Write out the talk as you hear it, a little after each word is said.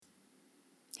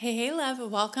Hey, love.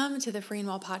 Welcome to the Free and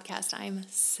Well podcast. I'm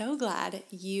so glad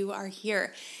you are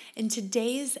here. In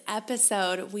today's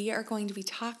episode, we are going to be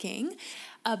talking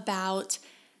about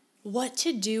what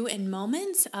to do in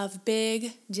moments of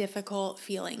big, difficult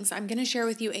feelings. I'm going to share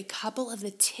with you a couple of the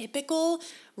typical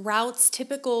routes,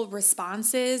 typical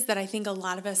responses that I think a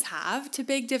lot of us have to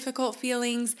big, difficult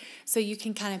feelings, so you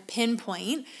can kind of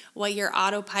pinpoint what your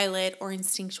autopilot or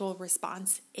instinctual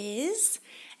response is.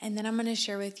 And then I'm going to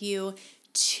share with you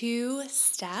 2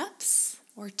 steps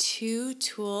or 2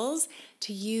 tools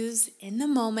to use in the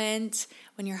moment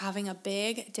when you're having a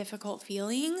big, difficult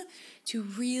feeling to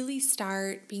really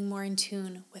start being more in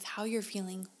tune with how you're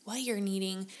feeling, what you're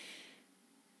needing.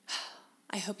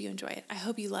 I hope you enjoy it. I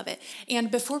hope you love it.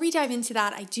 And before we dive into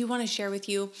that, I do want to share with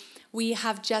you, we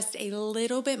have just a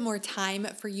little bit more time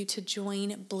for you to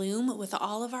join Bloom with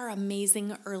all of our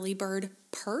amazing early bird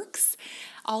perks.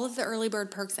 All of the early bird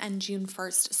perks end June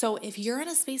 1st. So if you're in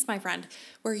a space, my friend,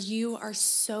 where you are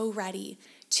so ready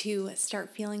to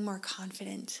start feeling more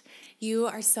confident, you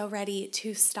are so ready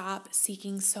to stop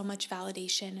seeking so much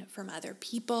validation from other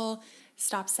people,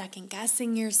 stop second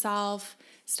guessing yourself,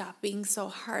 stop being so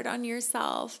hard on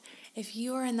yourself. If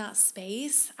you are in that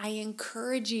space, I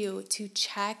encourage you to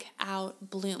check out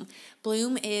Bloom.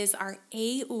 Bloom is our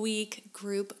 8-week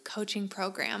group coaching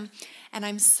program. And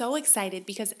I'm so excited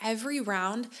because every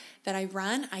round that I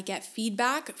run, I get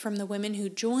feedback from the women who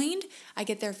joined. I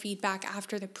get their feedback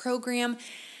after the program.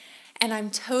 And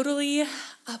I'm totally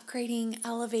upgrading,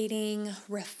 elevating,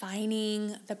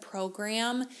 refining the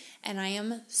program. And I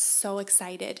am so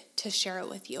excited to share it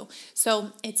with you.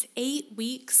 So it's 8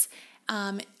 weeks.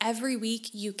 Every week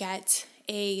you get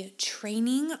a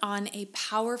training on a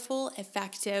powerful,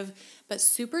 effective, but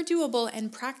super doable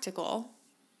and practical,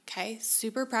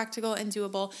 super practical and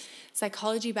doable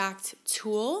psychology-backed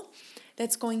tool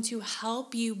that's going to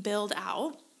help you build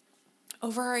out.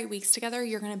 Over our 8 weeks together,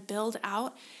 you're going to build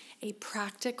out a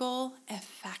practical,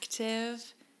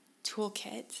 effective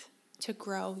toolkit to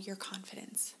grow your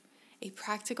confidence. A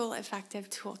practical, effective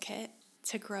toolkit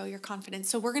to grow your confidence.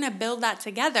 So we're going to build that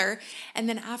together. And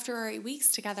then after our 8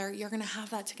 weeks together, you're going to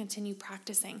have that to continue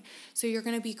practicing. So you're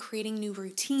going to be creating new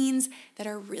routines that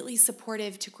are really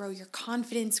supportive to grow your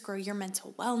confidence, grow your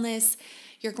mental wellness.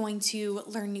 You're going to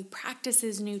learn new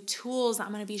practices, new tools. I'm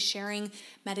going to be sharing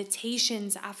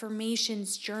meditations,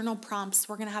 affirmations, journal prompts.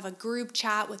 We're going to have a group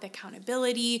chat with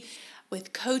accountability,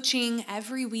 with coaching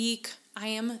every week. I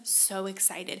am so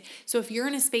excited. So if you're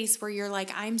in a space where you're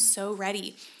like, I'm so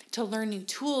ready to learn new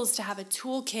tools, to have a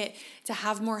toolkit, to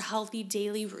have more healthy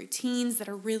daily routines that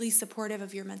are really supportive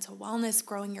of your mental wellness,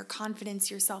 growing your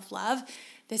confidence, your self-love,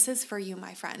 this is for you,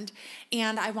 my friend.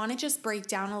 And I want to just break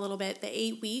down a little bit the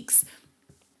 8 weeks.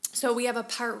 So we have a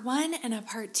part 1 and a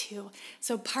part 2.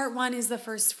 So part 1 is the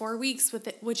first 4 weeks,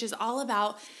 which is all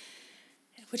about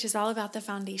the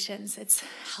foundations. It's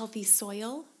healthy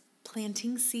soil,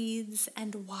 planting seeds,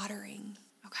 and watering.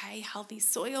 Okay, healthy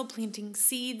soil, planting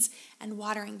seeds, and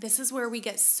watering. This is where we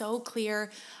get so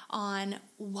clear on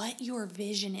what your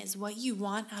vision is, what you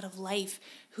want out of life,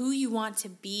 who you want to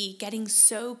be, getting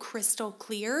so crystal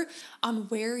clear on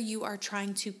where you are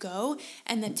trying to go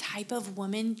and the type of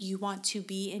woman you want to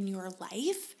be in your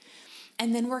life.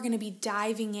 And then we're going to be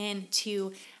diving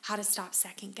into how to stop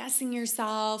second guessing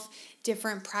yourself,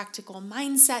 different practical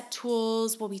mindset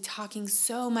tools. We'll be talking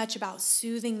so much about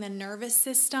soothing the nervous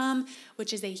system,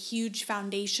 which is a huge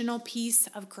foundational piece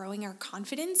of growing our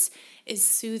confidence, is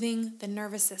soothing the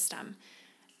nervous system.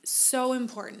 So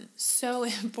important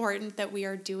that we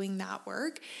are doing that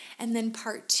work. And then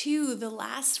part 2, the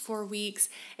last 4 weeks,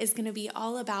 is going to be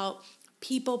all about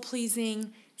people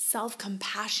pleasing,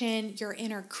 self-compassion, your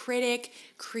inner critic,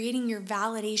 creating your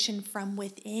validation from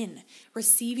within,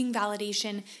 receiving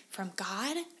validation from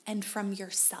God and from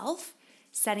yourself,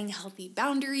 setting healthy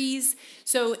boundaries.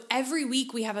 So every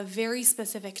week we have a very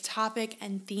specific topic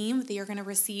and theme that you're going to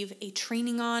receive a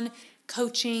training on,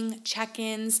 coaching,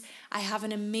 check-ins. I have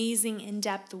an amazing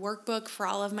in-depth workbook for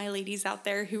all of my ladies out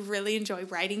there who really enjoy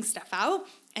writing stuff out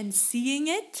and seeing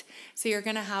it. So you're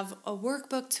going to have a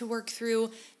workbook to work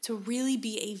through to really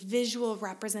be a visual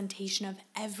representation of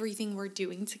everything we're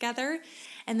doing together.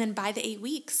 And then by the 8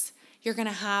 weeks, you're going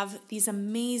to have these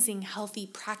amazing healthy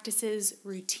practices,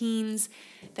 routines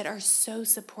that are so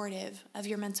supportive of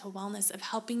your mental wellness, of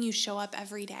helping you show up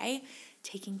every day,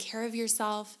 taking care of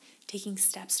yourself, taking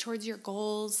steps towards your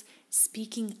goals,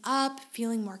 speaking up,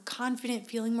 feeling more confident,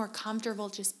 feeling more comfortable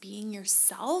just being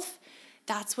yourself.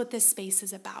 That's what this space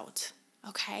is about.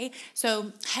 Okay,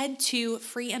 so head to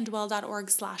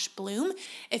freeandwell.org/bloom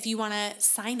if you want to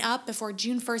sign up before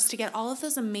June 1st to get all of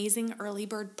those amazing early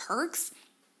bird perks.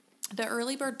 The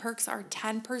early bird perks are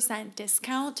 10%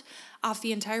 discount off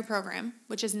the entire program,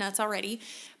 which is nuts already.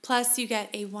 Plus, you get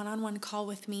a one-on-one call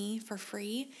with me for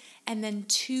free, and then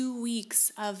 2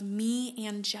 weeks of me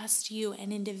and just you,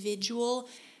 an individual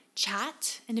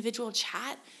chat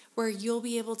where you'll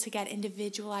be able to get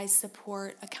individualized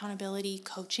support, accountability,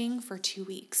 coaching for 2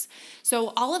 weeks.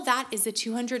 So all of that is a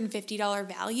 $250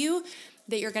 value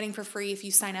that you're getting for free if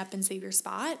you sign up and save your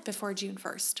spot before June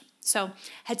 1st. So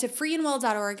head to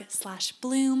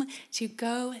freeandwill.org/bloom to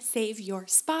go save your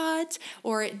spot,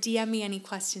 or DM me any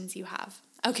questions you have.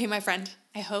 Okay, my friend,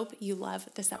 I hope you love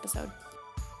this episode.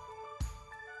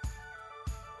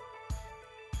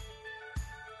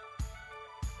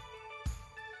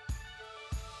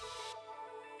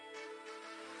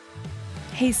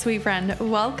 Hey, sweet friend,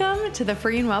 welcome to the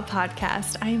Free and Well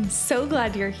podcast. I am so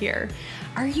glad you're here.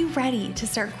 Are you ready to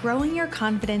start growing your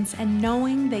confidence and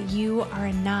knowing that you are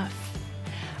enough?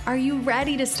 Are you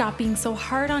ready to stop being so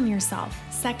hard on yourself,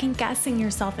 second guessing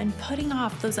yourself, and putting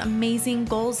off those amazing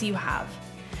goals you have?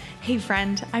 Hey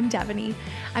friend, I'm Devaney.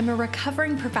 I'm a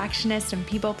recovering perfectionist and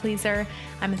people pleaser.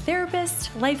 I'm a therapist,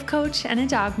 life coach, and a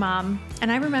dog mom,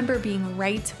 and I remember being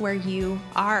right where you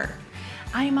are.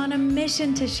 I am on a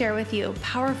mission to share with you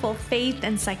powerful faith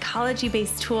and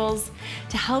psychology-based tools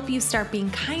to help you start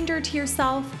being kinder to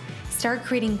yourself, start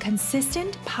creating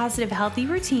consistent, positive, healthy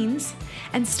routines,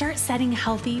 and start setting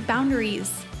healthy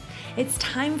boundaries. It's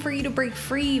time for you to break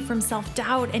free from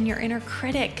self-doubt and your inner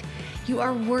critic. You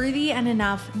are worthy and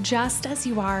enough just as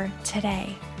you are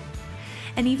today.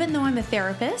 And even though I'm a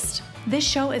therapist, this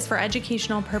show is for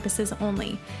educational purposes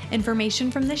only. Information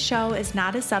from this show is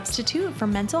not a substitute for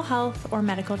mental health or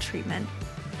medical treatment.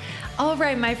 All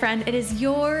right, my friend, it is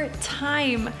your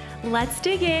time. Let's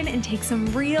dig in and take some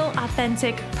real,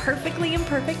 authentic, perfectly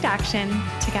imperfect action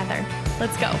together.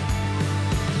 Let's go.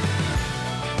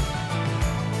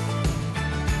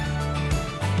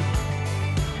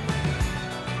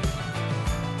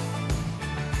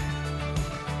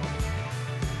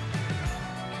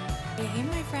 Hey,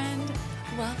 my friend.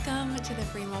 Welcome to the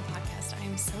Free and Well podcast. I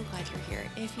am so glad you're here.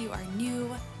 If you are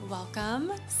new,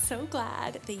 welcome. So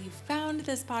glad that you found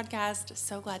this podcast.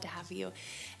 So glad to have you.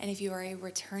 And if you are a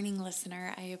returning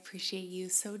listener, I appreciate you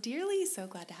so dearly. So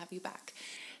glad to have you back.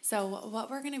 So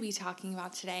what we're going to be talking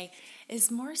about today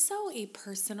is more so a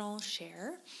personal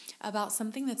share about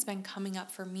something that's been coming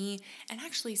up for me, and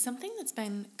actually something that's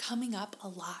been coming up a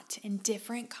lot in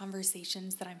different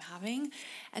conversations that I'm having.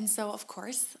 And so, of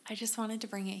course, I just wanted to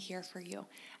bring it here for you.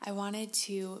 I wanted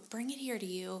to bring it here to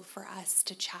you for us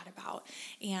to chat about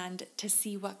and to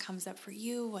see what comes up for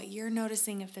you, what you're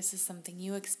noticing, if this is something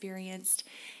you experienced,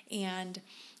 and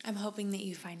I'm hoping that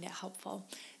you find it helpful.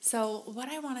 So what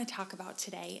I want to talk about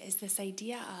today is this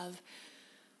idea of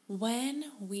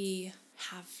when we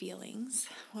have feelings,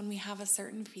 when we have a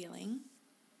certain feeling,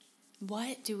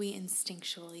 what do we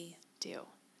instinctually do?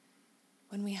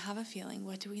 When we have a feeling,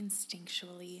 what do we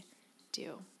instinctually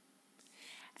do?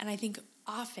 And I think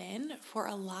often for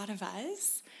a lot of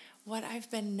us, what I've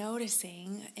been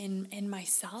noticing in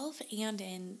myself and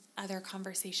in other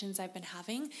conversations I've been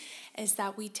having is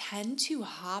that we tend to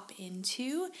hop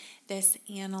into this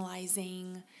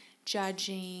analyzing,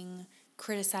 judging,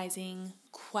 criticizing,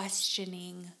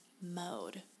 questioning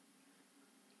mode,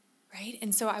 right?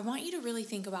 And so I want you to really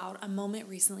think about a moment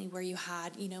recently where you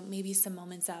had, maybe some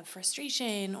moments of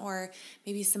frustration or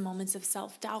maybe some moments of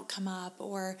self-doubt come up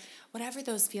or whatever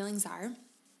those feelings are.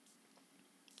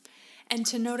 And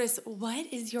to notice, what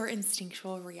is your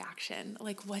instinctual reaction?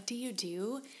 Like, what do you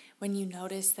do when you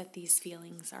notice that these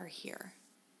feelings are here?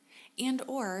 And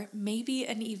or maybe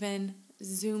an even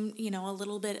a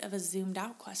little bit of a zoomed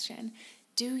out question.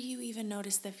 Do you even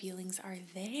notice the feelings are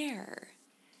there?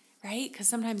 Right? Because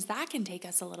sometimes that can take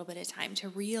us a little bit of time to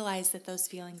realize that those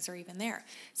feelings are even there.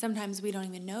 Sometimes we don't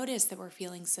even notice that we're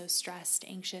feeling so stressed,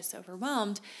 anxious,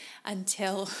 overwhelmed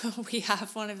until we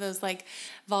have one of those like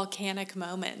volcanic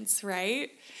moments,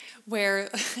 right? Where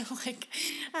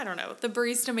I don't know, the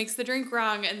barista makes the drink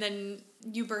wrong and then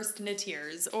you burst into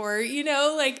tears, or,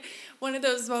 one of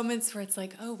those moments where it's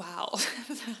like, oh, wow.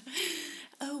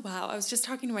 Oh, wow. I was just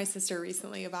talking to my sister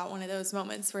recently about one of those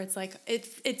moments where it's like,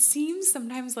 it seems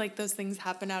sometimes like those things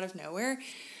happen out of nowhere.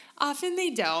 Often they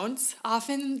don't.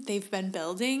 Often they've been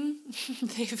building.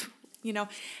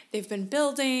 They've been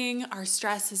building. Our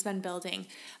stress has been building.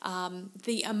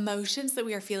 The emotions that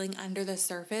we are feeling under the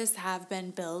surface have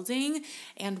been building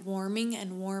and warming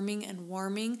and warming and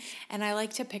warming. And I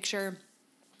like to picture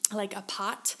like a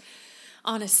pot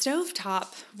on a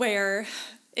stovetop where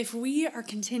if we are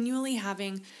continually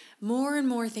having more and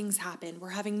more things happen, we're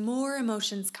having more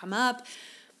emotions come up,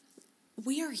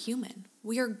 we are human.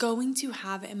 We are going to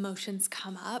have emotions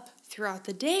come up throughout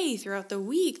the day, throughout the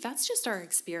week. That's just our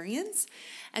experience.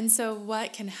 And so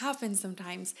what can happen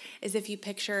sometimes is if you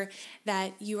picture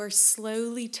that you are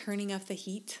slowly turning up the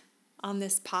heat on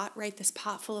this pot, right? This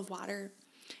pot full of water.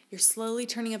 You're slowly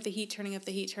turning up the heat, turning up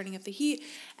the heat, turning up the heat.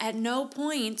 At no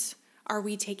point are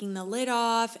we taking the lid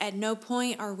off. At no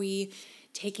point are we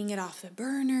taking it off the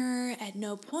burner. At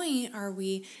no point are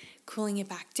we cooling it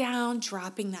back down,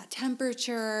 dropping that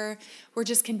temperature. We're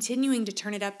just continuing to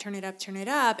turn it up, turn it up, turn it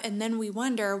up. And then we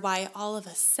wonder why all of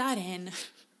a sudden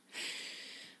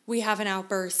we have an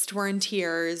outburst, we're in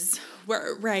tears,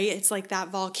 right? It's like that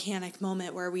volcanic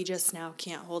moment where we just now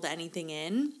can't hold anything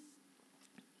in.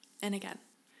 And again,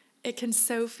 it can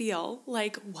so feel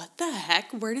like, what the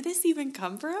heck? Where did this even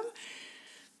come from?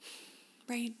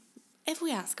 Right? If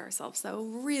we ask ourselves, though,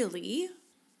 really,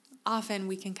 often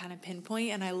we can kind of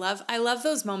pinpoint, and I love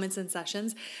those moments in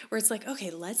sessions where it's like, okay,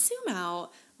 let's zoom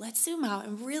out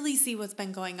and really see what's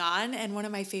been going on. And one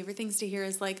of my favorite things to hear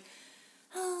is like,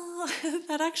 oh,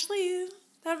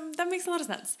 that makes a lot of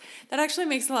sense. That actually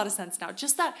makes a lot of sense now.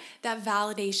 Just that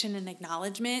validation and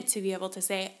acknowledgement to be able to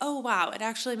say, oh, wow, it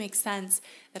actually makes sense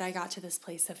that I got to this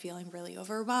place of feeling really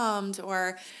overwhelmed,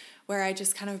 or where I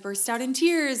just kind of burst out in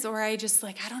tears, or I just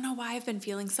I don't know why I've been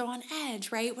feeling so on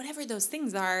edge, right? Whatever those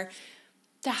things are,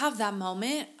 to have that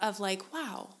moment of like,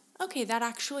 wow, okay, that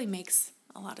actually makes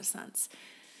a lot of sense.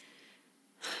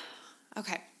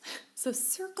 Okay, so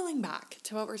circling back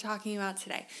to what we're talking about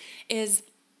today is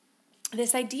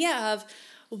this idea of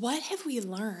what have we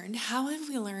learned? How have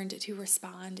we learned to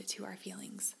respond to our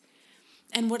feelings?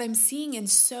 And what I'm seeing in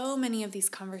so many of these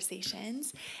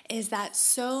conversations is that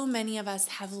so many of us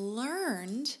have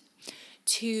learned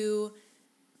to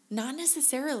not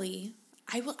necessarily,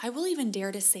 I will even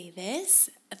dare to say this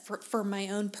for my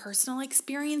own personal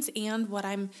experience and what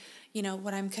I'm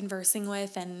conversing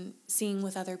with and seeing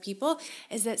with other people,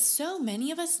 is that so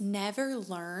many of us never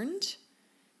learned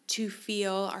to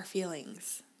feel our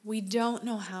feelings. We don't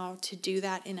know how to do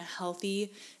that in a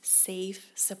healthy,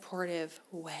 safe, supportive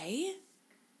way.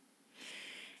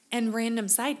 And random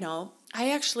side note,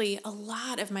 a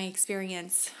lot of my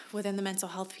experience within the mental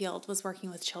health field was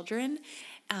working with children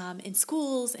in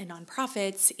schools and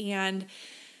nonprofits, and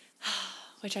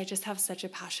which I just have such a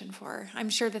passion for. I'm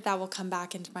sure that will come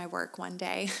back into my work one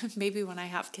day, maybe when I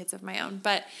have kids of my own.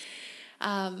 But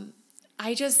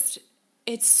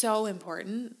it's so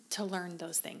important to learn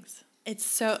those things.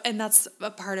 And that's a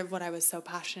part of what I was so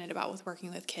passionate about with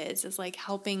working with kids, is like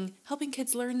helping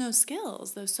kids learn those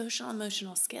skills, those social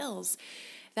emotional skills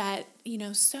that,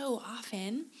 so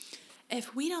often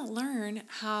if we don't learn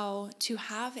how to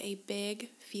have a big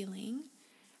feeling,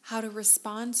 how to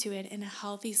respond to it in a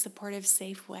healthy, supportive,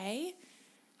 safe way,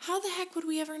 how the heck would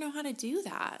we ever know how to do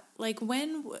that? Like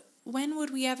when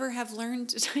would we ever have learned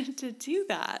to do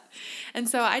that? And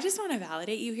so I just want to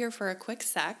validate you here for a quick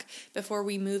sec before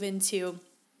we move into,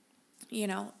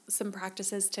 some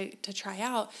practices to try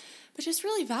out, but just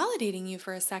really validating you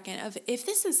for a second of if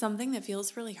this is something that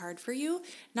feels really hard for you,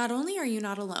 not only are you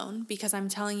not alone, because I'm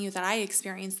telling you that I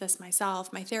experienced this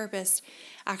myself. My therapist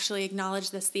actually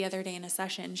acknowledged this the other day in a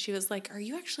session. She was like, are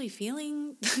you actually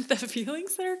feeling the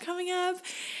feelings that are coming up?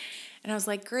 And I was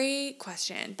like, great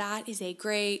question. That is a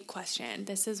great question.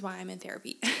 This is why I'm in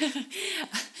therapy.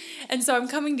 And so I'm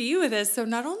coming to you with this. So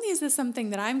not only is this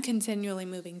something that I'm continually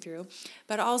moving through,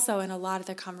 but also in a lot of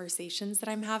the conversations that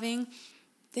I'm having,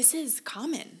 this is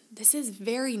common. This is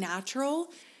very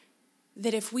natural,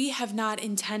 that if we have not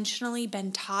intentionally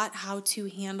been taught how to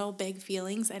handle big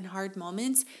feelings and hard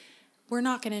moments, we're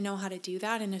not going to know how to do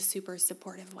that in a super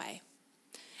supportive way.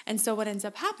 And so what ends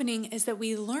up happening is that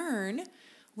we learn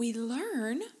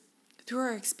through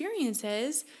our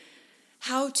experiences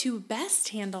how to best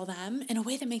handle them in a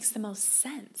way that makes the most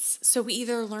sense. So we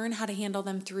either learn how to handle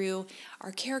them through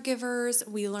our caregivers,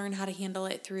 we learn how to handle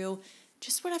it through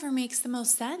just whatever makes the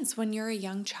most sense when you're a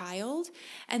young child,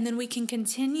 and then we can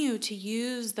continue to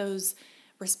use those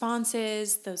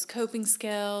responses, those coping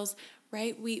skills,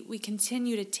 right? We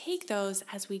continue to take those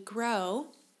as we grow.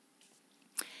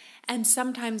 And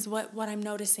sometimes what I'm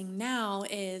noticing now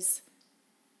is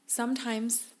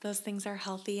sometimes those things are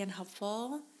healthy and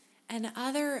helpful, and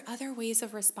other ways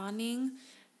of responding,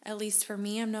 at least for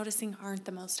me, I'm noticing aren't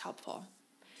the most helpful.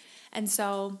 And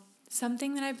so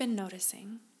something that I've been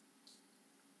noticing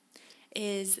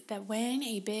is that when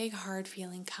a big hard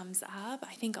feeling comes up,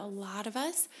 I think a lot of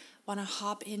us want to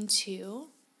hop into,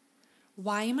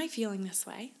 why am I feeling this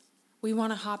way? We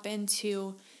want to hop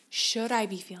into, should I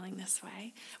be feeling this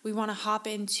way? We want to hop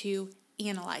into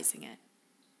analyzing it.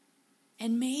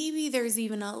 And maybe there's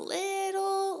even a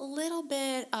little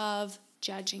bit of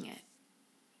judging it.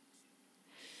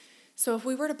 So if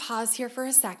we were to pause here for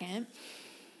a second,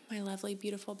 my lovely,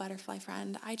 beautiful butterfly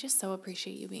friend, I just so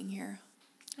appreciate you being here.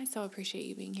 I so appreciate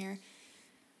you being here.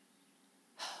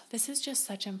 This is just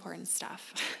such important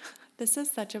stuff. This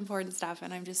is such important stuff,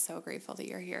 and I'm just so grateful that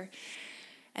you're here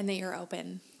and that you're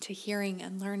open to hearing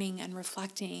and learning and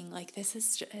reflecting. Like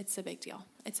it's a big deal.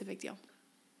 It's a big deal.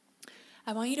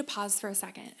 I want you to pause for a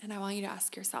second, and I want you to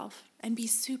ask yourself and be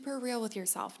super real with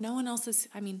yourself. No one else is,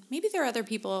 maybe there are other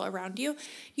people around you.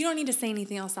 You don't need to say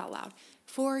anything else out loud.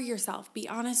 For yourself, be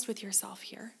honest with yourself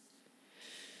here.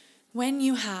 When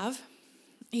you have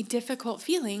a difficult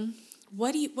feeling,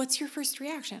 what's your first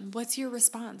reaction? What's your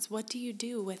response? What do you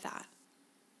do with that?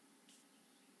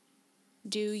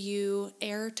 Do you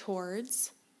err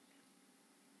towards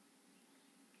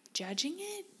judging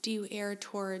it? Do you err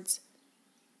towards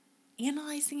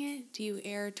analyzing it? Do you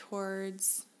err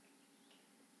towards...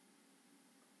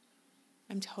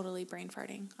 I'm totally brain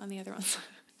farting on the other ones.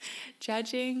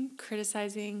 Judging,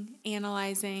 criticizing,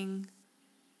 analyzing.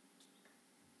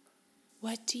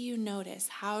 What do you notice?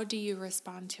 How do you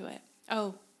respond to it?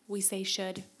 Oh, we say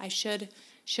should. I should.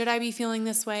 Should I be feeling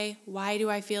this way? Why do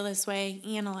I feel this way?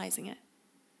 Analyzing it.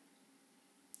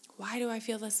 Why do I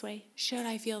feel this way? Should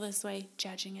I feel this way?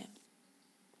 Judging it.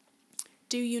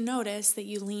 Do you notice that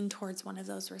you lean towards one of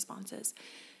those responses?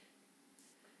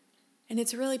 And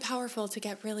it's really powerful to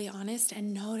get really honest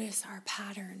and notice our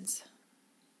patterns.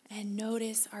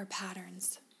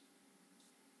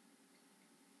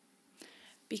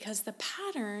 Because the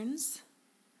patterns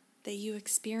that you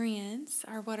experience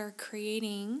are what are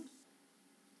creating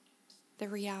the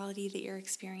reality that you're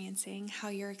experiencing, how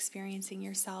you're experiencing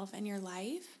yourself and your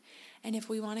life. And if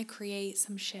we want to create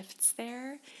some shifts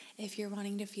there, if you're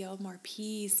wanting to feel more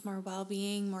peace, more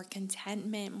well-being, more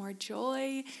contentment, more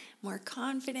joy, more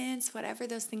confidence, whatever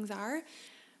those things are,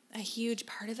 a huge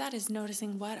part of that is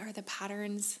noticing what are the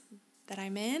patterns that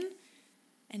I'm in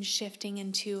and shifting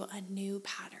into a new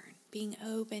pattern, being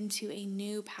open to a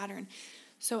new pattern.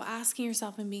 So asking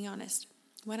yourself and being honest,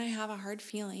 when I have a hard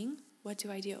feeling, what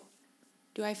do I do?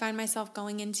 Do I find myself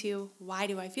going into, why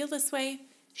do I feel this way?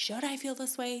 Should I feel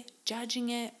this way? Judging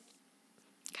it.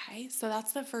 Okay, so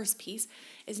that's the first piece,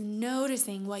 is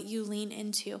noticing what you lean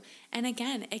into. And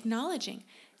again, acknowledging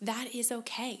that is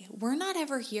okay. We're not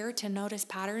ever here to notice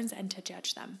patterns and to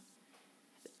judge them.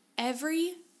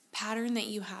 Every pattern that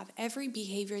you have, every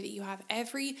behavior that you have,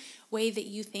 every way that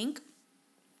you think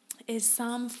is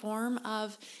some form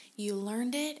of you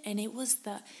learned it and it was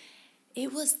the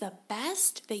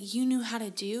best that you knew how to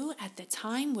do at the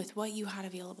time with what you had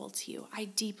available to you. I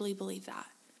deeply believe that.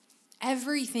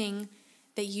 Everything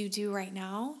that you do right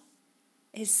now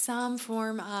is some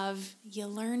form of you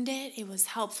learned it, it was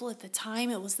helpful at the time,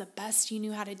 it was the best you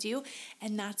knew how to do,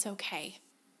 and that's okay.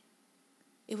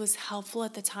 It was helpful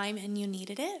at the time and you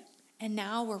needed it, and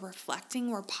now we're reflecting,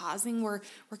 we're pausing, we're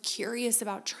curious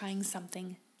about trying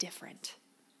something different.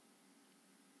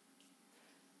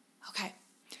 Okay.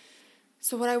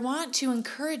 So what I want to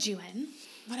encourage you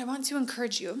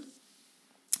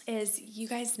is, you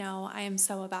guys know I am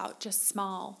so about just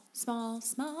small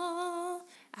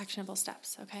actionable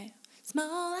steps, okay?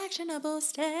 Small actionable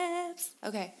steps.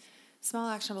 Okay, small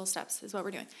actionable steps is what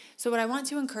we're doing. So what I want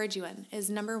to encourage you in is,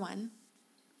 number one,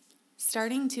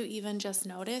 starting to even just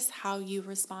notice how you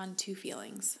respond to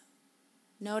feelings.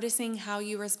 Noticing how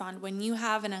you respond when you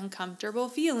have an uncomfortable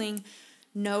feeling.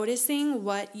 Noticing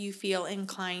what you feel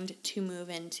inclined to move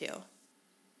into.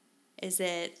 Is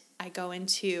it I go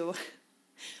into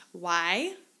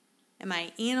why? Am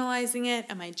I analyzing it?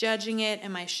 Am I judging it?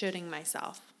 Am I shoulding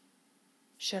myself?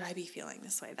 Should I be feeling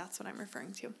this way? That's what I'm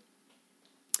referring to.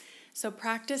 So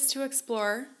practice to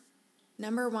explore.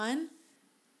 Number one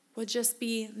would just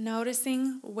be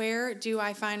noticing, where do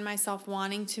I find myself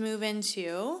wanting to move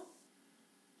into?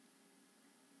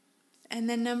 And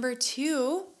then number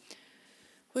two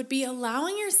would be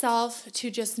allowing yourself to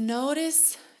just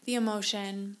notice the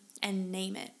emotion and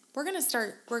name it. We're going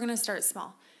to start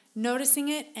small. Noticing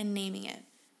it and naming it.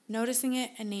 Noticing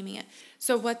it and naming it.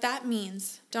 So what that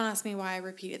means, don't ask me why I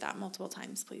repeated that multiple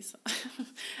times, please.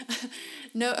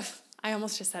 No, I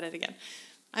almost just said it again.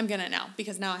 I'm going to now,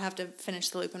 because now I have to finish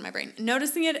the loop in my brain.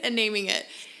 Noticing it and naming it.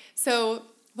 So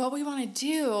what we want to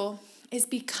do is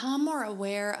become more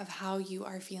aware of how you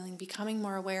are feeling, becoming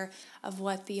more aware of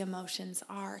what the emotions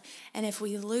are. And if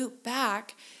we loop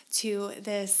back to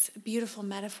this beautiful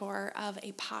metaphor of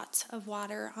a pot of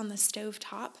water on the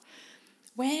stovetop,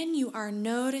 when you are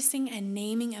noticing and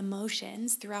naming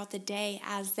emotions throughout the day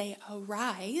as they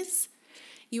arise,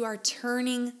 you are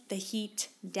turning the heat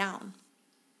down.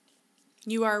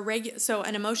 So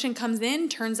an emotion comes in,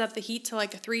 turns up the heat to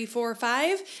like a 3, 4,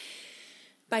 5.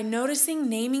 By noticing,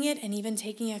 naming it, and even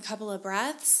taking a couple of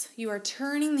breaths, you are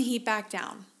turning the heat back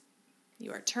down.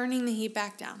 You are turning the heat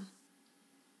back down.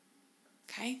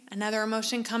 Okay? Another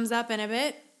emotion comes up in a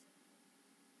bit.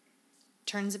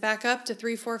 Turns it back up to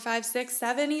 3, 4, 5, 6,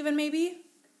 7 even maybe.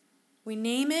 We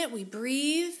name it, we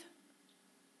breathe.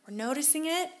 We're noticing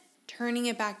it, turning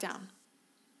it back down.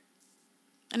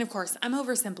 And of course, I'm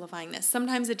oversimplifying this.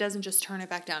 Sometimes it doesn't just turn it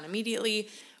back down immediately.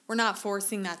 We're not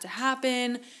forcing that to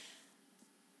happen.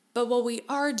 But what we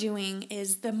are doing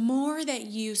is the more that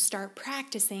you start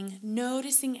practicing,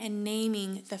 noticing and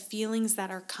naming the feelings that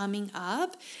are coming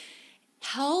up,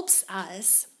 helps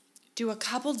us do a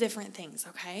couple different things,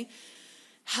 okay?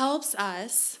 Helps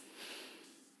us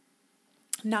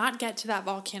not get to that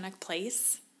volcanic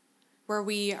place where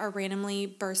we are randomly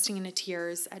bursting into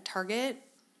tears at Target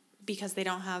because they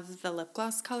don't have the lip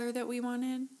gloss color that we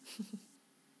wanted.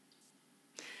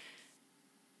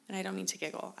 And I don't mean to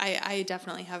giggle. I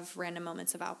definitely have random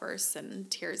moments of outbursts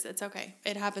and tears. It's okay.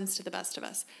 It happens to the best of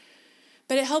us.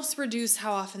 But it helps reduce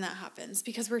how often that happens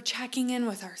because we're checking in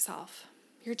with ourselves.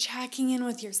 You're checking in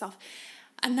with yourself.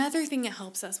 Another thing it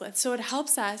helps us with, so it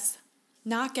helps us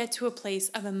not get to a place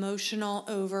of emotional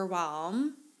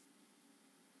overwhelm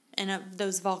and of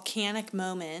those volcanic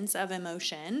moments of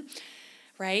emotion,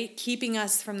 right? Keeping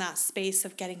us from that space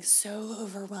of getting so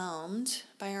overwhelmed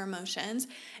by our emotions.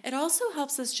 It also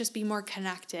helps us just be more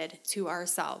connected to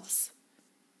ourselves.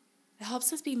 It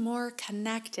helps us be more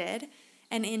connected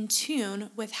and in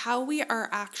tune with how we are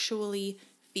actually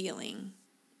feeling.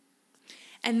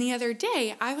 And the other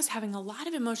day, I was having a lot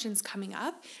of emotions coming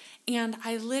up, and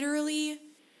I literally,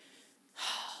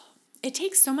 it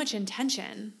takes so much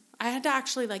intention. I had to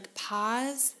actually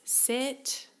pause,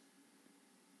 sit,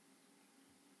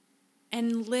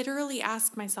 and literally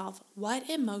ask myself, what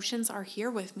emotions are here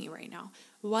with me right now?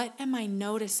 What am I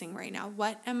noticing right now?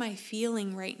 What am I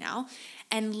feeling right now?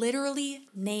 And literally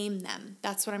name them.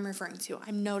 That's what I'm referring to.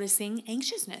 I'm noticing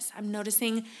anxiousness. I'm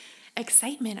noticing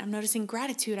excitement. I'm noticing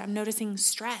gratitude. I'm noticing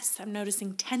stress. I'm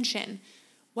noticing tension.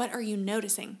 What are you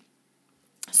noticing?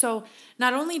 So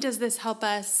not only does this help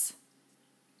us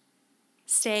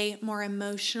stay more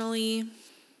emotionally,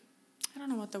 I don't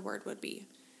know what the word would be,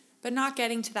 but not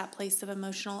getting to that place of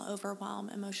emotional overwhelm,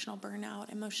 emotional burnout,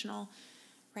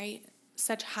 right?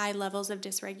 Such high levels of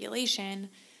dysregulation.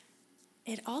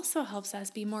 It also helps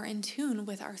us be more in tune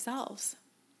with ourselves.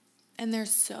 And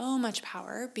there's so much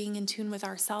power being in tune with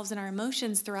ourselves and our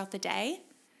emotions throughout the day,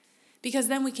 because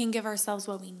then we can give ourselves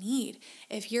what we need.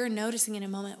 If you're noticing in a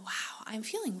moment, wow, I'm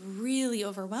feeling really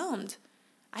overwhelmed.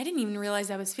 I didn't even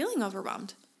realize I was feeling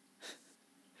overwhelmed.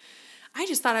 I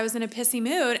just thought I was in a pissy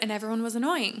mood and everyone was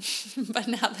annoying. But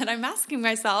now that I'm asking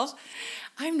myself,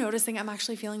 I'm noticing I'm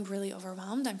actually feeling really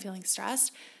overwhelmed. I'm feeling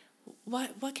stressed.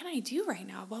 What can I do right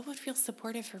now? What would feel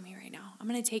supportive for me right now? I'm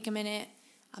going to take a minute.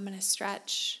 I'm going to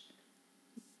stretch.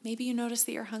 Maybe you notice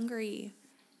that you're hungry.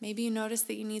 Maybe you notice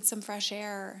that you need some fresh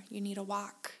air. You need a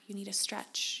walk. You need a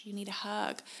stretch. You need a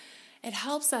hug. It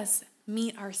helps us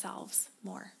meet ourselves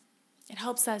more. It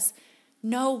helps us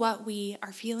know what we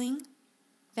are feeling.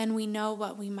 Then we know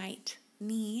what we might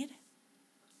need.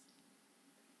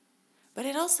 But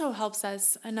it also helps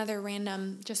us, another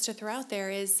random just to throw out there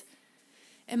is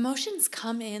emotions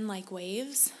come in like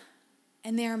waves,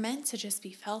 and they are meant to just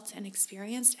be felt and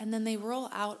experienced, and then they roll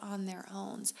out on their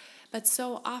own. But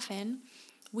so often,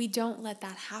 we don't let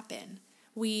that happen.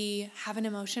 We have an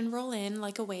emotion roll in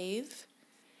like a wave,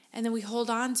 and then we hold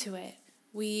on to it.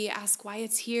 We ask why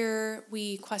it's here.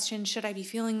 We question, should I be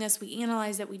feeling this? We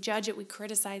analyze it. We judge it. We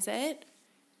criticize it.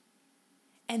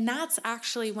 And that's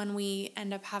actually when we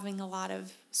end up having a lot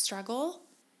of struggle.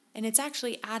 And it's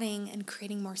actually adding and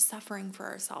creating more suffering for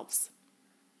ourselves.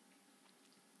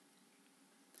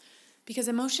 Because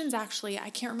emotions actually,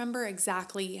 I can't remember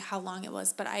exactly how long it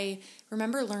was, but I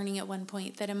remember learning at one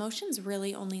point that emotions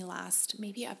really only last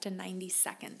maybe up to 90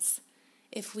 seconds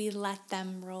if we let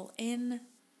them roll in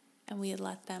and we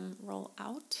let them roll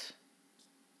out.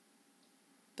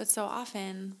 But so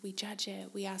often we judge it.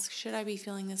 We ask, should I be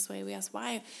feeling this way? We ask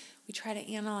why. We try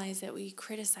to analyze it. We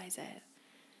criticize it.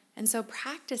 And so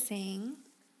practicing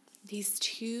these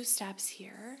 2 steps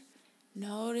here,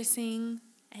 noticing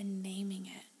and naming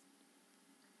it.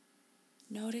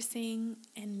 Noticing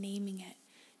and naming it.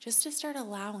 Just to start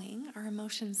allowing our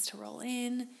emotions to roll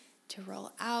in, to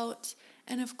roll out.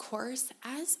 And of course,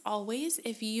 as always,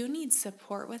 if you need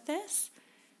support with this,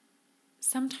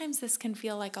 sometimes this can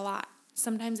feel like a lot.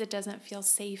 Sometimes it doesn't feel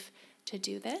safe to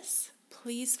do this.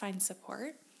 Please find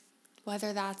support,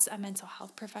 whether that's a mental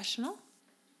health professional,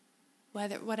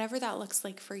 whatever that looks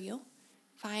like for you,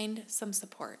 find some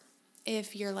support.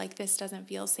 If you're like, this doesn't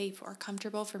feel safe or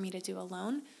comfortable for me to do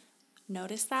alone,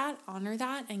 notice that, honor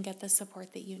that, and get the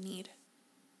support that you need.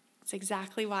 It's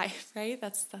exactly why, right?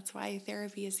 That's why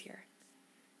therapy is here.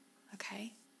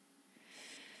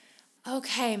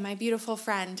 Okay, my beautiful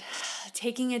friend,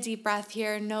 taking a deep breath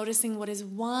here, noticing what is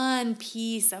one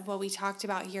piece of what we talked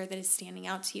about here that is standing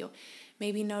out to you.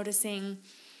 Maybe noticing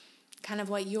kind of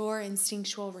what your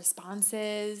instinctual response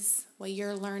is, what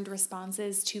your learned response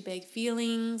is to big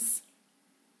feelings.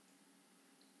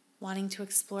 Wanting to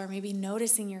explore, maybe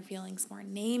noticing your feelings more,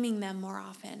 naming them more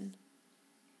often.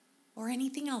 Or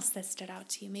anything else that stood out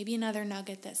to you. Maybe another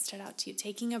nugget that stood out to you.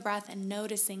 Taking a breath and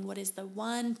noticing what is the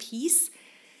one piece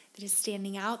that is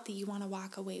standing out that you want to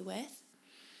walk away with.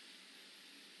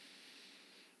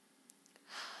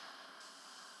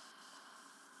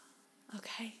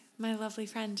 Okay, my lovely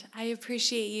friend, I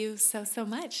appreciate you so, so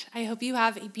much. I hope you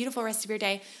have a beautiful rest of your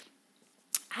day.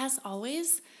 As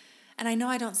always, and I know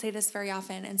I don't say this very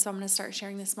often, and so I'm going to start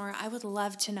sharing this more, I would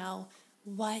love to know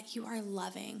what you are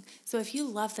loving. So if you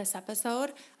love this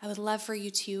episode, I would love for you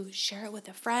to share it with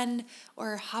a friend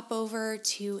or hop over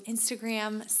to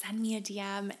Instagram, send me a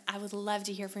DM. I would love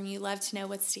to hear from you, love to know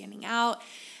what's standing out.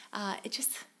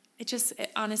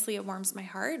 Honestly, it warms my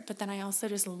heart, but then I also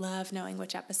just love knowing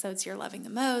which episodes you're loving the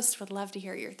most, would love to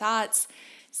hear your thoughts.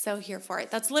 So here for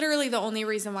it. That's literally the only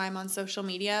reason why I'm on social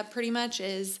media pretty much,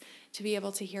 is to be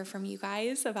able to hear from you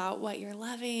guys about what you're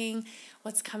loving,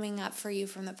 what's coming up for you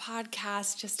from the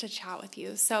podcast, just to chat with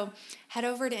you. So head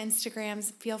over to Instagram,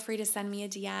 feel free to send me a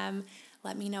DM,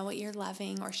 let me know what you're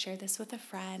loving, or share this with a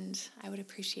friend. I would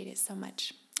appreciate it so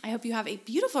much. I hope you have a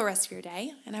beautiful rest of your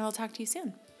day, and I will talk to you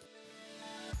soon.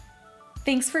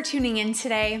 Thanks for tuning in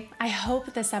today. I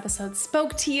hope this episode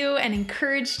spoke to you and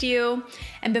encouraged you.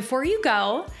 And before you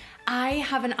go, I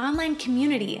have an online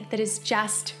community that is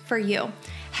just for you.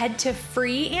 Head to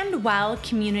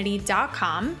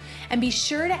freeandwellcommunity.com and be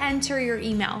sure to enter your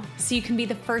email so you can be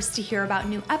the first to hear about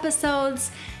new episodes,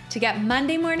 to get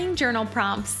Monday morning journal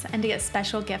prompts, and to get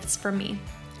special gifts from me.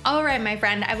 All right, my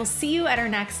friend, I will see you at our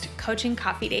next coaching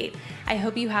coffee date. I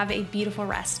hope you have a beautiful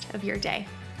rest of your day.